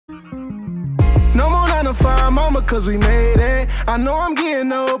a fine moment cause we made it. I know I'm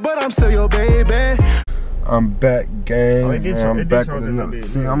getting old, but I'm still your baby. I'm back, gang. I'm back with another.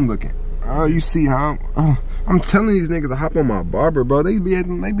 See, I'm looking. Oh, you see how I'm telling these niggas to hop on my barber, bro. They be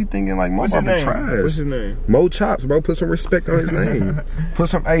thinking like Mo barber trash. What's his name? Mo Chops, bro. Put some respect on his name. Put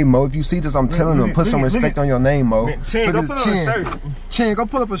some, hey Mo, if you see this, I'm telling them, put some respect on your name, Mo. Chin, go put up a shirt. Chin, go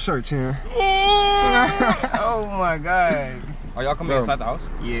pull up a shirt, Chin. Oh my God. Are y'all coming inside the house?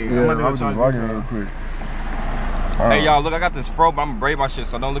 Yeah, I was just vlogging real quick. Hey y'all, look, I got this fro, but I'm gonna braid my shit,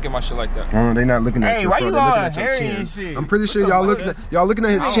 so don't look at my shit like that. They not looking at your why fro, you they looking all at your hairy chin. and shit? I'm pretty sure y'all looking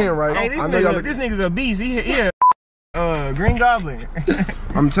at his chin, right? Hey, I know y'all. This nigga's a beast. He Green Goblin.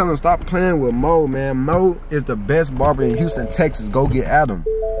 I'm telling him, stop playing with Mo, man. Mo is the best barber in Houston, Texas. Go get Adam.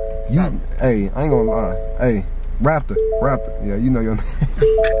 Hey, I ain't gonna lie. Hey, Raptor. Yeah, you know your name.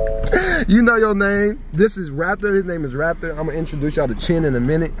 You know your name. This is Raptor. His name is Raptor. I'm gonna introduce y'all to Chin in a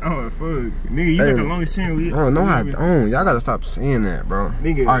minute. Oh, fuck. Nigga, you got the longest chin we... Oh, no, I don't. Y'all gotta stop saying that, bro.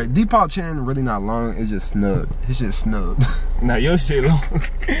 Nigga. All right, Deepaw chin really not long. It's just snug. It's just snug. Nah, your shit long.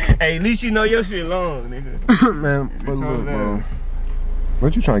 Hey, at least you know your shit long, nigga. Man, but look, bro.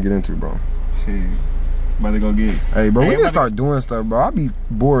 What you trying to get into, bro? Shit. About to go get... Hey, bro, we need to start doing stuff, bro. I be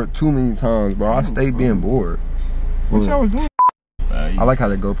bored too many times, bro. I stay being bored. What y'all was doing? I like how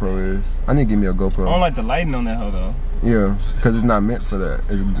the GoPro is. I need to give me a GoPro. I don't like the lighting on that hoe though. Yeah, because it's not meant for that.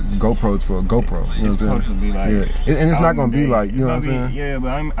 It's GoPro's for a GoPro. You know what I'm saying? It's supposed to be like, yeah, and it's not gonna be like, you know what I'm saying? Yeah, but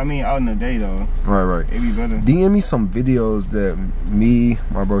I mean out in the day though. Right. It'd be better. DM me some videos that me,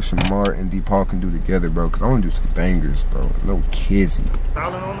 my bro Shamar, and Deepaw can do together, bro. Because I want to do some bangers, bro. No kizzy.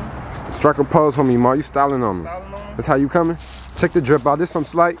 Styling on them? Strike a pose for me, Mar. You styling on me. Styling on them? That's how you coming? Check the drip out. This some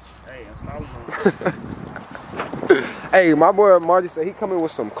slight. Hey, I'm styling on them. Hey, my boy Margie said he coming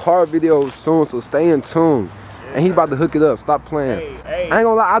with some car videos soon, so stay in tune. And he about to hook it up. Stop playing. Hey. I ain't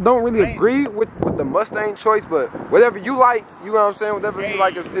gonna lie, I don't really agree with the Mustang choice, but whatever you like, you know what I'm saying? Whatever you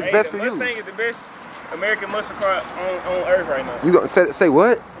like is best for you. The Mustang is the best American muscle car on earth right now. You gonna say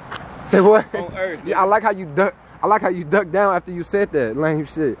what? Say what? On earth. Yeah, I like how you duck down after you said that lame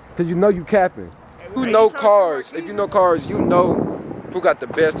shit, cause you know you capping. You know cars. If you know cars, you know who got the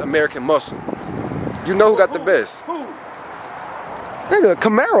best American muscle. You know who got the best. Who? Nigga,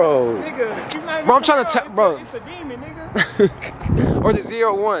 Camaro. Nigga, bro, I'm trying to tell, bro. It's a demon, nigga. Or the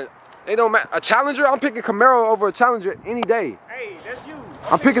 01. It don't matter. A Challenger, I'm picking Camaro over a Challenger any day. Hey, that's you.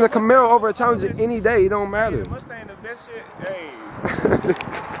 I'm picking a Camaro over a Challenger any day. It don't matter. Yeah, Mustang the best shit. Hey.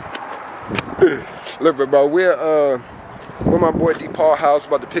 Look, bro, we're my boy Deepaw house,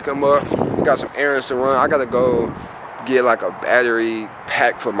 about to pick him up. We got some errands to run. I gotta go get like a battery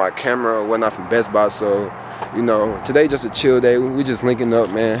pack for my camera or whatnot from Best Buy. So, you know, today just a chill day. We just linking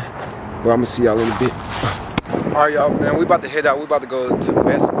up, man. But I'm gonna see y'all in a bit. All right, y'all, man. We about to head out. We about to go to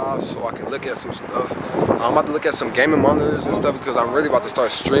Best Buy so I can look at some stuff. I'm about to look at some gaming monitors and stuff because I'm really about to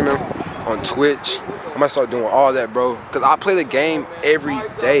start streaming on Twitch. I'm gonna start doing all that, bro. Cause I play the game every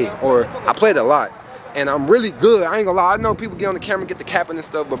day, or I play it a lot. And I'm really good. I ain't gonna lie. I know people get on the camera, get the capping and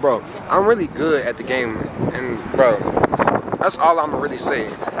stuff, but bro, I'm really good at the game. And bro, that's all I'm gonna really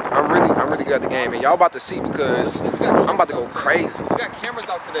say. I'm really good at the game, and y'all about to see because I'm about to go crazy. We got cameras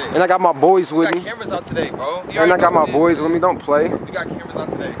out today. And I got my boys with me. We got cameras out today, bro. And I got my boys with me. Don't play. We got cameras out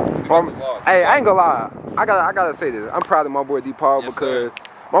today. Hey, I ain't gonna lie. I gotta say this. I'm proud of my boy Deepaw because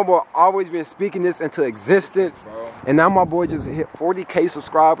my boy always been speaking this into existence. Bro. And now my boy just hit 40K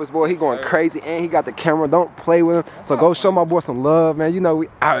subscribers, boy. He going crazy, and he got the camera. Don't play with him. So go show my boy some love, man. You know we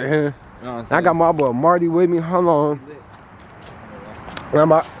out here. I got my boy Marty with me. Hold on.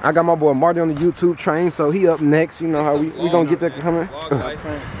 I got my boy Marty on the YouTube train, so he up next. You know how we gonna get that coming.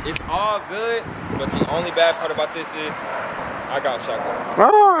 It's all good, but the only bad part about this is I got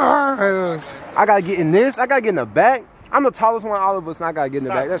shotgun. I gotta get in this. I gotta get in the back. I'm the tallest one of all of us, and I gotta get in the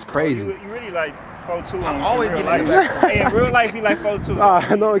back. That's crazy. You really like 4'2". I'm always getting in the back. Hey, in real life, he like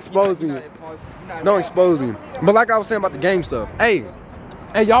 4'2". Don't expose me. Don't expose me. But like I was saying about the game stuff. Hey,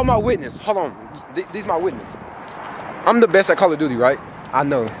 y'all my witness. Hold on. These my witness. I'm the best at Call of Duty, right? I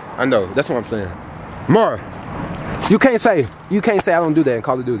know. That's what I'm saying. Mar, you can't say I don't do that in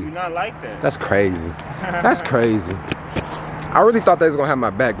Call of Duty. You're not like that. That's crazy. That's crazy. I really thought they was gonna have my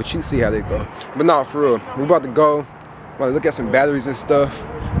back, but you see how they go. But nah, for real, we about to go. About to look at some batteries and stuff.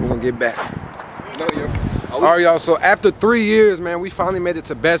 We're gonna get back. All right, y'all. So after 3 years, man, we finally made it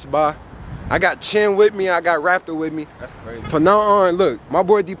to Best Buy. I got Chin with me. I got Raptor with me. That's crazy. From now on, look, my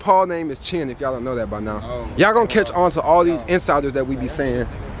boy Deepaw name is Chin. If y'all don't know that by now, y'all gonna catch on to all these insiders that we be saying.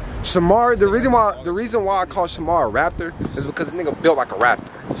 Shamar, the reason why I call Shamar a Raptor is because this nigga built like a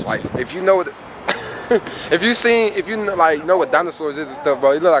raptor. Like if you know what, if you know what dinosaurs is and stuff,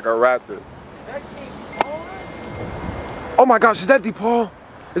 bro, he look like a raptor. Oh my gosh, is that DePaul?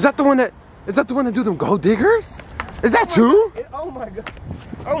 Is that the one that do them gold diggers? Is that you? Oh my god.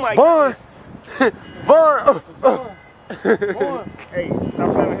 Oh my Vaughn. god. Vaughn. Hey,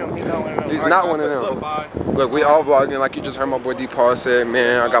 stop playing with him. He's not one of them. He's not one of them. Look, we all vlogging. Like you just heard my boy DePaul said,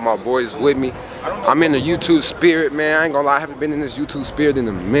 man, I got my boys with me. I'm in the YouTube spirit, man. I ain't gonna lie, I haven't been in this YouTube spirit in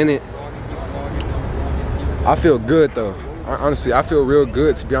a minute. I feel good though. Honestly, I feel real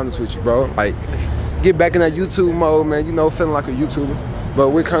good, to be honest with you, bro. Like, get back in that YouTube mode, man. You know, feeling like a YouTuber.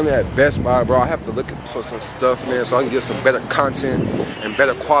 But we're currently at Best Buy, bro. I have to look for some stuff, man, so I can get some better content and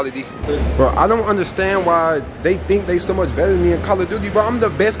better quality. Bro, I don't understand why they think they so much better than me in Call of Duty, bro. I'm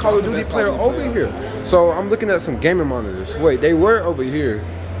the best Call of Duty player over here. So I'm looking at some gaming monitors. Wait, they were over here.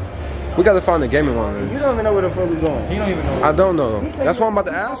 We gotta find the gaming monitors. You don't even know where the fuck we're going. He don't even know. I don't know. That's why I'm about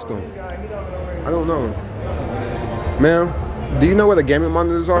to ask him. I don't know. Ma'am, do you know where the gaming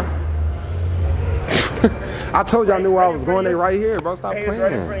monitors are? I told you I knew where I was going. They right here, bro. Stop playing.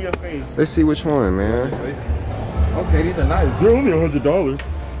 Right in front of your face. Let's see which one, man. Okay, these are nice. They're only $100.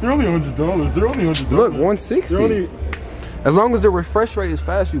 They're only $100. They're only $100. Look, 160. As long as the refresh rate is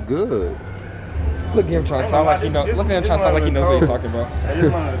fast, you good. Look at him trying to sound like he knows. Look at him trying to sound like he knows what he's talking about. I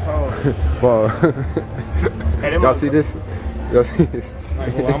just wanted to call. Bro, y'all see this? Y'all see his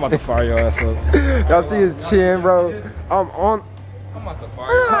chin? Well, I'm about to fire your ass up. Y'all see his chin, bro? I'm about to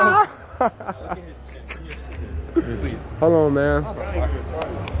fire you. Please. Hold on, man.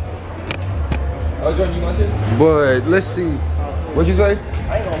 Oh, Jordan, you want this? But let's see. What'd you say?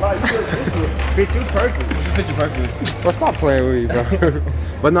 I ain't gonna lie, this fit you perfect. This fit you perfect. Well, stop playing with me, bro.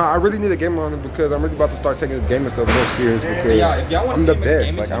 But no, I really need a game on it because I'm really about to start taking the gaming stuff more serious because I'm the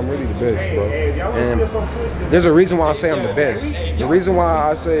best. Like, I'm really the best, bro. And there's a reason why I say I'm the best. The reason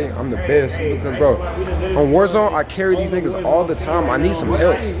why I say I'm the best is because, bro, on Warzone, I carry these niggas all the time. I need some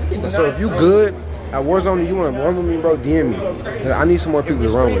help. And so if you good at Warzone and you want to run with me, bro, DM me. I need some more people to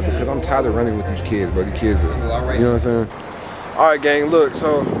run with because I'm tired of running with these kids, bro. The kids are, you know what I'm saying? All right, gang, look,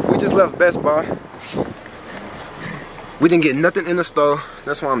 so we just left Best Buy. We didn't get nothing in the store.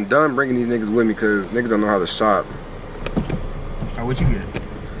 That's why I'm done bringing these niggas with me because niggas don't know how to shop. Oh, what you get?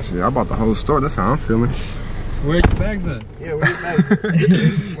 Shit, I bought the whole store. That's how I'm feeling. Where your bags at? Yeah, where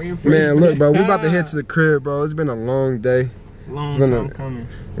your bags at? Man, look, bro, we about to head to the crib, bro. It's been a long day. Long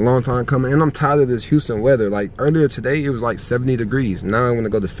time coming. And I'm tired of this Houston weather. Like, earlier today, it was like 70 degrees. Now I'm gonna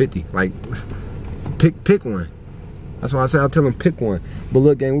go to 50. Like, pick one. That's why I say I'll tell them pick one. But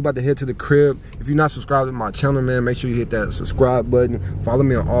look, gang, we about to head to the crib. If you're not subscribed to my channel, man, make sure you hit that subscribe button. Follow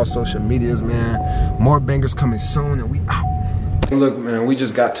me on all social medias, man. More bangers coming soon, and we out. Look, man, we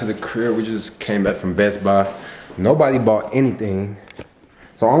just got to the crib. We just came back from Best Buy. Nobody bought anything,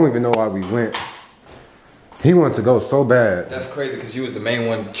 so I don't even know why we went. He wanted to go so bad. That's crazy because you was the main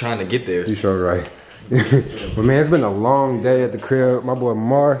one trying to get there. You sure right. But man, it's been a long day at the crib. My boy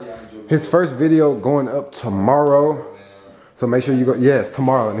Mar, his first video going up tomorrow. So make sure you go, yes,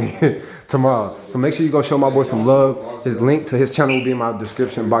 tomorrow. Tomorrow. So make sure you go show my boy some love. His link to his channel will be in my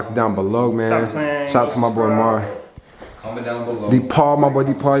description box down below, man. Shout out to my boy Mar. Comment down below. DePaul, my boy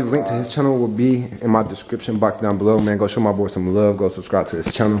DePaul, his link to his channel will be in my description box down below, man. Go show my boy some love. Go subscribe to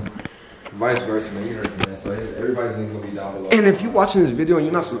his channel. Vice versa, man. You heard me, man. So everybody's links gonna be down below. And if you're watching this video and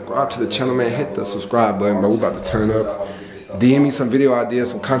you're not subscribed to the channel, man, hit the subscribe button, bro. We're about to turn up. DM me some video ideas,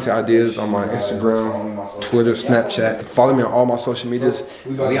 some content ideas on my Instagram, Twitter, Snapchat. Follow me on all my social medias.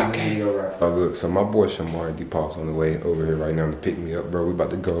 We out, gang. Oh, look, so my boy Shamar DePaul's on the way over here right now to pick me up, bro. We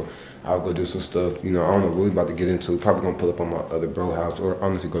about to go. I'll go do some stuff. You know, I don't know what we about to get into. Probably gonna pull up on my other bro house or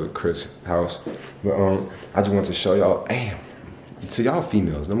honestly go to Chris' house. But I just want to show y'all, damn. To y'all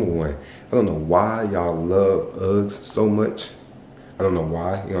females, number one, I don't know why y'all love Uggs so much. I don't know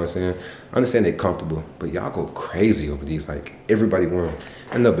why, you know what I'm saying? I understand they're comfortable, but y'all go crazy over these, like everybody want them.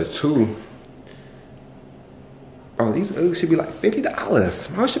 And number two, bro, these Uggs should be like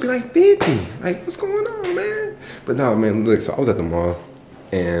 $50. Bro, it should be like 50. Like, what's going on, man? But no, man, look, so I was at the mall,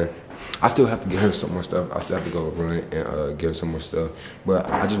 and I still have to get her some more stuff. I still have to go run and get her some more stuff. But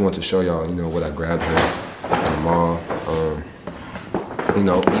I just want to show y'all, you know, what I grabbed her at the mall. You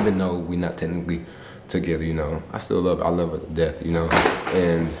know, even though we're not technically together, you know, I still love her. I love her to death, you know.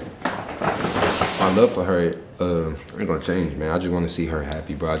 And my love for her ain't gonna change, man. I just want to see her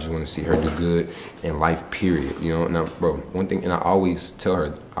happy, bro. I just want to see her do good in life, period. You know, now, bro, one thing, and I always tell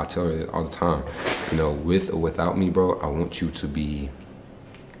her, I tell her that all the time, you know, with or without me, bro, I want you to be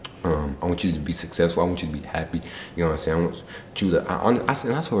I want you to be successful. I want you to be happy. You know what I'm saying? I want you to, and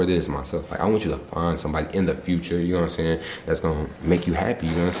that's what it is myself. Like, I want you to find somebody in the future, you know what I'm saying, that's going to make you happy,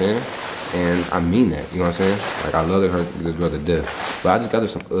 you know what I'm saying? And I mean that, you know what I'm saying? Like, I love her this girl to death. But I just got her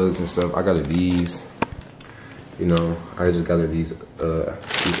some Uggs and stuff. I got her these. You know, I just got her these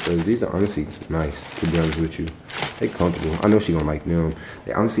these are honestly nice, to be honest with you. They comfortable. I know she gonna like them.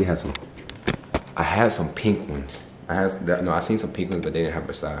 They honestly had some, I had some pink ones. I seen some pink ones, but they didn't have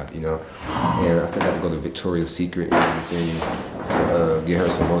her size, you know. And I still had to go to Victoria's Secret and everything to get her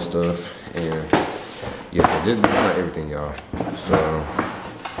some more stuff. And yeah, so this is not everything, y'all. So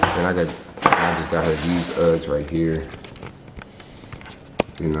then I just got her these Uggs right here.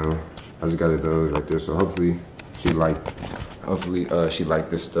 You know, I just got her those right there. So hopefully she like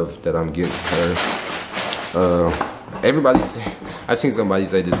this stuff that I'm getting her. Everybody say, I seen somebody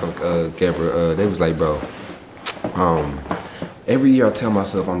say this on camera. They was like, bro, every year I tell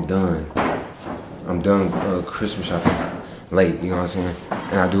myself I'm done Christmas shopping late, you know what I'm saying?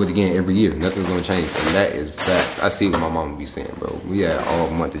 And I do it again every year. Nothing's gonna change. And that is facts. I see what my mom be saying, bro. We had all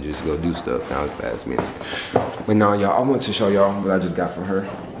month to just go do stuff. Now it's last minute. But no, y'all, I want to show y'all what I just got for her.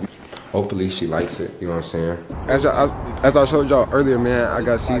 Hopefully she likes it, you know what I'm saying? As I showed y'all earlier, man, I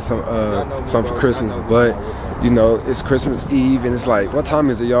got to see some for Christmas, but you know, it's Christmas Eve and it's like, what time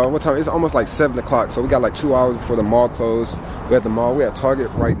is it, y'all? What time? It's almost like 7 o'clock, so we got like 2 hours before the mall closed. We're at the mall, we're at Target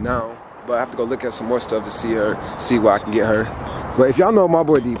right now, but I have to go look at some more stuff to see what I can get her. But if y'all know my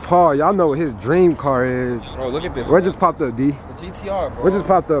boy D Paul, y'all know what his dream car is. Bro, look at this. What just popped up, D? The GTR, bro. What just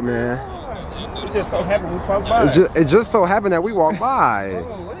popped up, man? It just so happened we walked by. It just so happened that we walked by. Bro,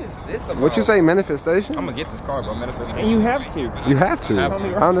 what is this about? What you say, manifestation? I'm gonna get this car, bro. Manifestation. And you have to. You have to.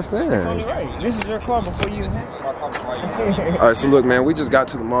 I understand. It's only right. This is your car before you have it. All right, so look, man, we just got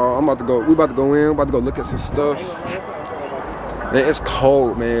to the mall. We about to go in. We're about to go look at some stuff. Man, it's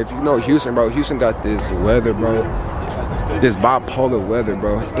cold, man. If you know Houston, bro, Houston got this weather, bro. This bipolar weather,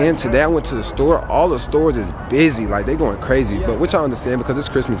 bro. And today I went to the store. All the stores is busy, like they going crazy. But which I understand because it's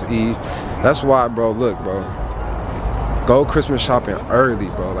Christmas Eve. That's why, bro. Look, bro. Go Christmas shopping early,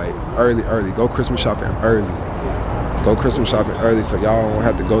 bro. Like early. Go Christmas shopping early. Go Christmas shopping early, so y'all won't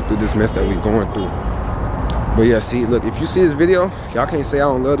have to go through this mess that we going through. But yeah, see, look, if you see this video, y'all can't say I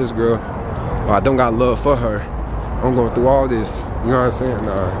don't love this girl, or I don't got love for her. I'm going through all this. You know what I'm saying?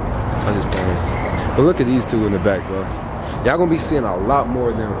 Nah, I just playing. But look at these two in the back, bro. Y'all gonna be seeing a lot more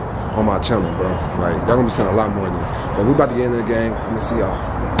of them on my channel, bro. Like, y'all gonna be seeing a lot more of them. But we about to get into the gang. I'm gonna see y'all.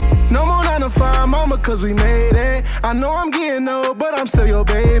 No more 9 to 5, mama, cause we made it. I know I'm getting old, but I'm still your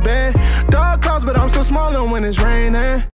baby. Dog calls, but I'm so small when it's raining.